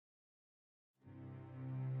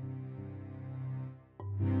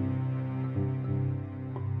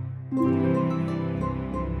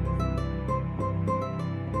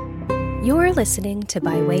You're listening to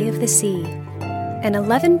By Way of the Sea, an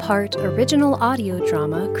 11-part original audio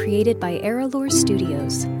drama created by Eralore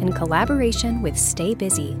Studios in collaboration with Stay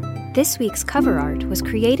Busy. This week's cover art was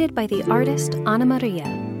created by the artist Anna Maria,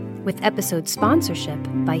 with episode sponsorship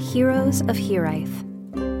by Heroes of Hiraeth.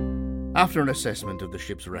 After an assessment of the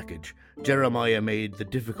ship's wreckage, Jeremiah made the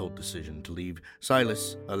difficult decision to leave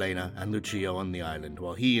Silas, Elena, and Lucia on the island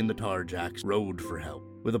while he and the tar jacks rowed for help.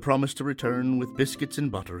 With a promise to return with biscuits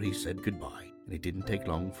and butter, he said goodbye, and it didn't take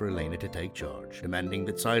long for Elena to take charge, demanding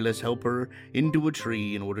that Silas help her into a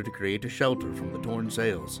tree in order to create a shelter from the torn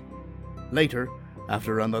sails. Later,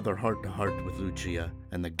 after another heart-to-heart with Lucia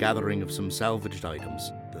and the gathering of some salvaged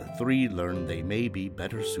items, the three learned they may be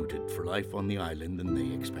better suited for life on the island than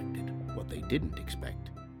they expected. What they didn't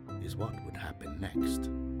expect is what would happen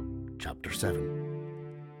next. Chapter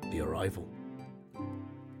 7. The Arrival.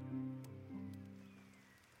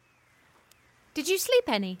 Did you sleep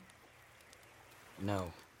any?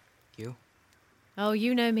 No. You? Oh,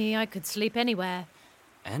 you know me, I could sleep anywhere.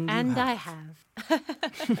 And I have.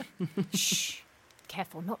 Shh.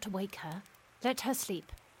 Careful not to wake her. Let her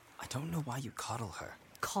sleep. I don't know why you coddle her.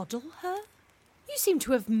 Coddle her? You seem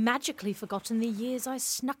to have magically forgotten the years I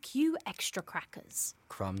snuck you extra crackers.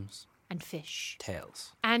 Crumbs. And fish.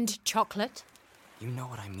 Tails. And chocolate. You know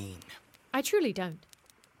what I mean. I truly don't.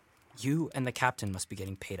 You and the captain must be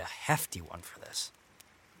getting paid a hefty one for this.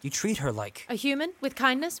 You treat her like... A human, with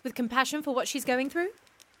kindness, with compassion for what she's going through?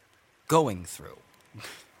 Going through.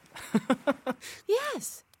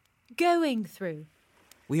 Yes, going through.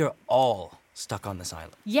 We are all stuck on this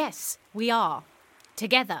island. Yes, we are.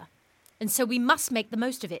 Together. And so we must make the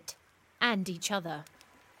most of it. And each other.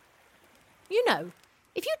 You know,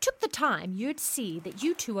 if you took the time, you'd see that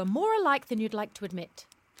you two are more alike than you'd like to admit.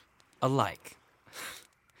 Alike?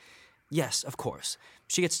 Yes, of course.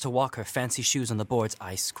 She gets to walk her fancy shoes on the boards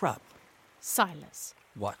I scrub. Silas.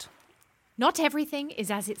 What? Not everything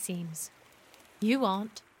is as it seems. You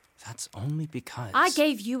aren't. That's only because... I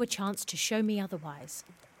gave you a chance to show me otherwise.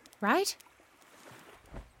 Right?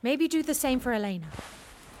 Maybe do the same for Elena.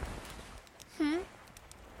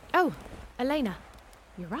 Oh, Elena,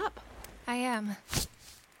 you're up. I am.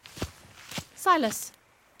 Silas,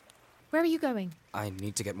 where are you going? I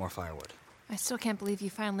need to get more firewood. I still can't believe you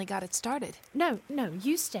finally got it started. No,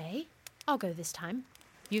 you stay. I'll go this time.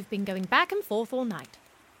 You've been going back and forth all night.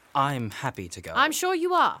 I'm happy to go. I'm sure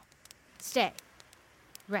you are. Stay.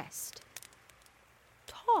 Rest.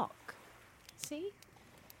 Talk. See?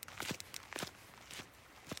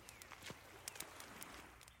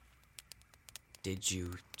 Did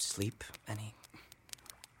you sleep any?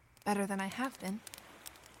 Better than I have been.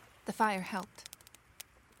 The fire helped.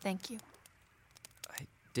 Thank you. I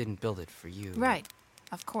didn't build it for you. Right.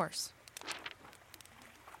 Of course.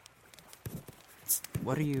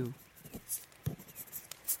 What are you...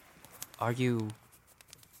 Are you...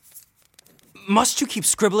 Must you keep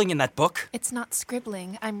scribbling in that book? It's not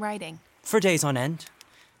scribbling. I'm writing. For days on end?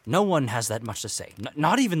 No one has that much to say.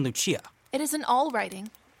 Not even Lucia. It isn't all writing.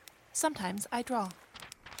 Sometimes I draw.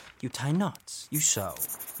 You tie knots. You sew.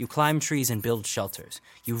 You climb trees and build shelters.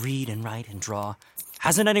 You read and write and draw.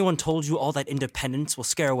 Hasn't anyone told you all that independence will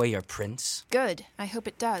scare away your prince? Good. I hope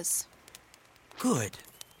it does. Good.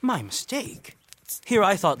 My mistake. Here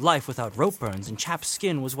I thought life without rope burns and chapped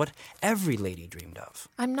skin was what every lady dreamed of.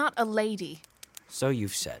 I'm not a lady. So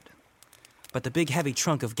you've said. But the big heavy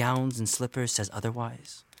trunk of gowns and slippers says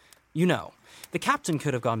otherwise. You know, the captain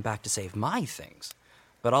could have gone back to save my things.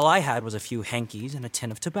 But all I had was a few hankies and a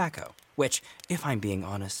tin of tobacco, which, if I'm being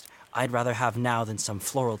honest, I'd rather have now than some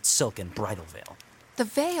floral silk and bridal veil. The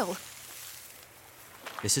veil.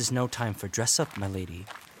 This is no time for dress-up, my lady.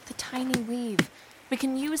 The tiny weave. We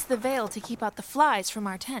can use the veil to keep out the flies from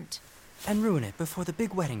our tent. And ruin it before the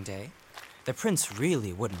big wedding day. The prince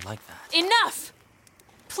really wouldn't like that. Enough!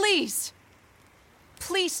 Please!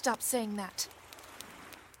 Please stop saying that.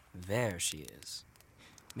 There she is.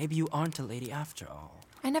 Maybe you aren't a lady after all.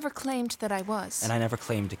 I never claimed that I was. And I never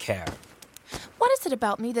claimed to care. What is it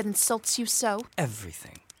about me that insults you so?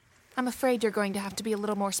 Everything. I'm afraid you're going to have to be a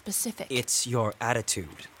little more specific. It's your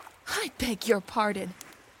attitude. I beg your pardon.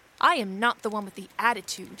 I am not the one with the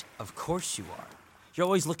attitude. Of course you are. You're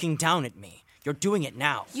always looking down at me. You're doing it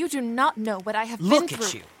now. You do not know what I have been Look through.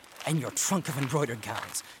 at you and your trunk of embroidered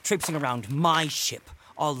gowns, traipsing around my ship,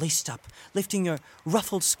 all laced up, lifting your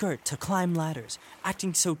ruffled skirt to climb ladders,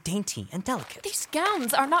 acting so dainty and delicate. These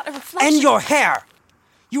gowns are not a reflection... And your hair!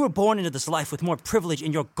 You were born into this life with more privilege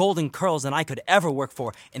in your golden curls than I could ever work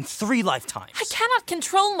for in 3 lifetimes. I cannot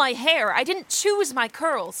control my hair. I didn't choose my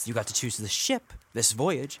curls. You got to choose this ship, this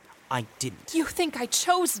voyage. I didn't. You think I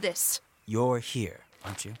chose this? You're here,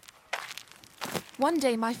 aren't you? One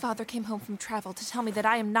day my father came home from travel to tell me that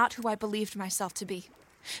I am not who I believed myself to be,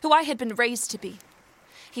 who I had been raised to be.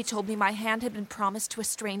 He told me my hand had been promised to a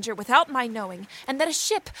stranger without my knowing, and that a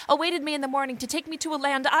ship awaited me in the morning to take me to a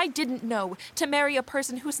land I didn't know, to marry a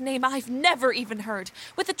person whose name I've never even heard,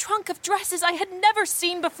 with a trunk of dresses I had never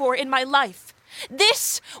seen before in my life.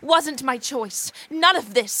 This wasn't my choice. None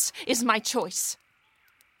of this is my choice.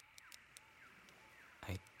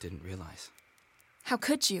 I didn't realize. How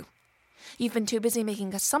could you? You've been too busy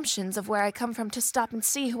making assumptions of where I come from to stop and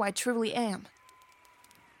see who I truly am.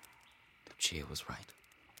 Lucia was right.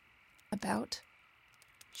 About?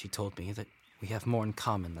 She told me that we have more in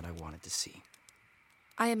common than I wanted to see.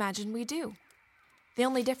 I imagine we do. The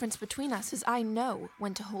only difference between us is I know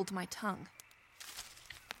when to hold my tongue.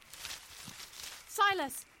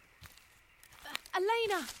 Silas!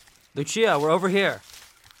 Elena! Lucia, we're over here.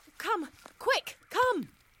 Come! Quick! Come!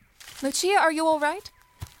 Lucia, are you all right?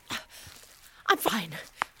 I'm fine.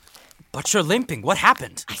 But you're limping. What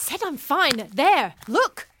happened? I said I'm fine. There!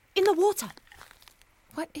 Look! In the water.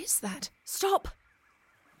 What is that? Stop!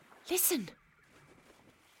 Listen.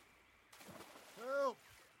 Help!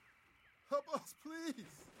 Help us, please!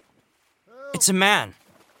 Help! It's a man.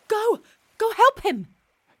 Go! Go help him!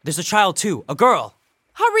 There's a child, too. A girl.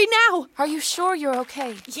 Hurry now! Are you sure you're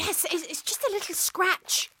okay? Yes, it's just a little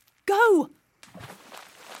scratch. Go!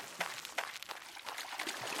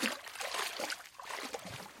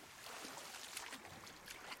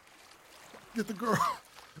 Get the girl.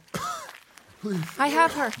 Please. I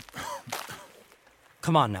have her.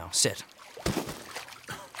 Come on now, sit.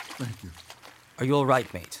 Thank you. Are you all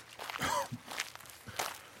right, mate?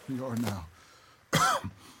 We are now.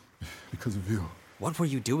 Because of you. What were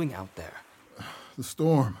you doing out there? The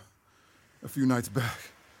storm. A few nights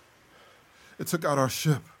back. It took out our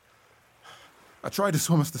ship. I tried to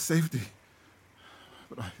swim us to safety.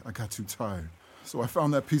 But I got too tired. So I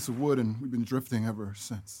found that piece of wood and we've been drifting ever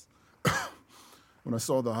since. When I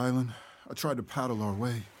saw the island, I tried to paddle our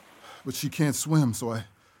way. But she can't swim, so I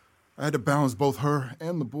had to balance both her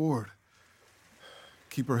and the board.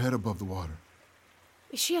 Keep her head above the water.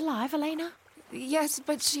 Is she alive, Elena? Yes,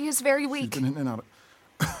 but she is very weak. She's been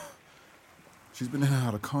in and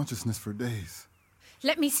out of consciousness for days.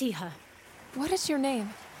 Let me see her. What is your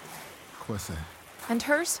name? Kwesi. And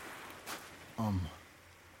hers?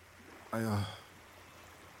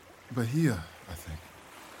 Bahia, I think.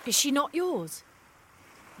 Is she not yours?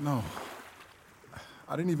 No.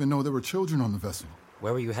 I didn't even know there were children on the vessel.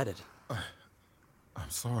 Where were you headed? I'm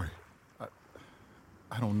sorry.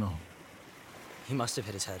 I don't know. He must have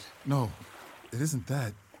hit his head. No, it isn't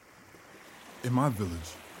that. In my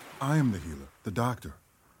village, I am the healer, the doctor.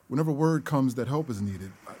 Whenever word comes that help is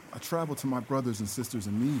needed, I travel to my brothers and sisters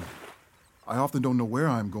in need. I often don't know where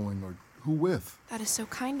I'm going or who with. That is so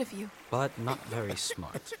kind of you. But not very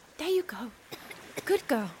smart. There you go. Good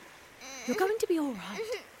girl. You're going to be all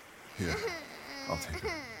right. Here, I'll take her.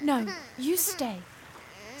 No, you stay.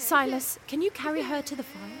 Silas, can you carry her to the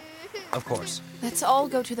fire? Of course. Let's all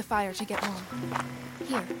go to the fire to get warm.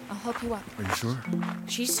 Here, I'll help you up. Are you sure?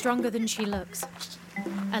 She's stronger than she looks.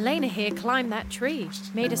 Elena here climbed that tree,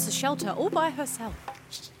 made us a shelter all by herself.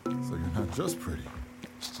 So you're not just pretty.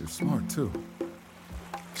 You're smart, too.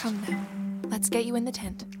 Come now. Let's get you in the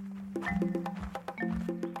tent.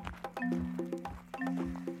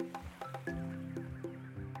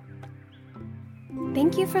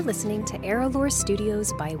 Thank you for listening to Eralore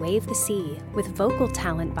Studios by Way of the Sea, with vocal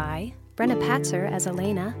talent by Brenna Patzer as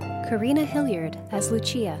Elena, Karina Hilleard as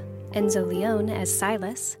Lucia, Enzo Leone as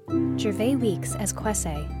Silas, Gervais Weekes as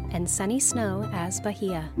Kwesi, and Sunny Snow as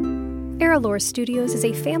Bahia. Eralore Studios is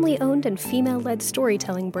a family-owned and female-led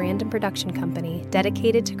storytelling brand and production company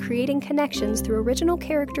dedicated to creating connections through original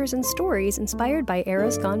characters and stories inspired by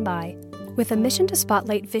eras gone by. With a mission to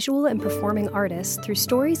spotlight visual and performing artists through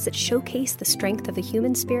stories that showcase the strength of the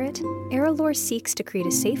human spirit, Eralore seeks to create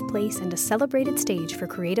a safe place and a celebrated stage for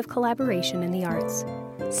creative collaboration in the arts.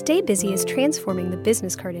 Stay Busy is transforming the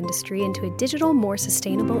business card industry into a digital, more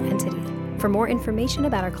sustainable entity. For more information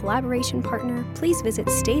about our collaboration partner, please visit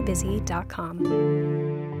staybusy.com.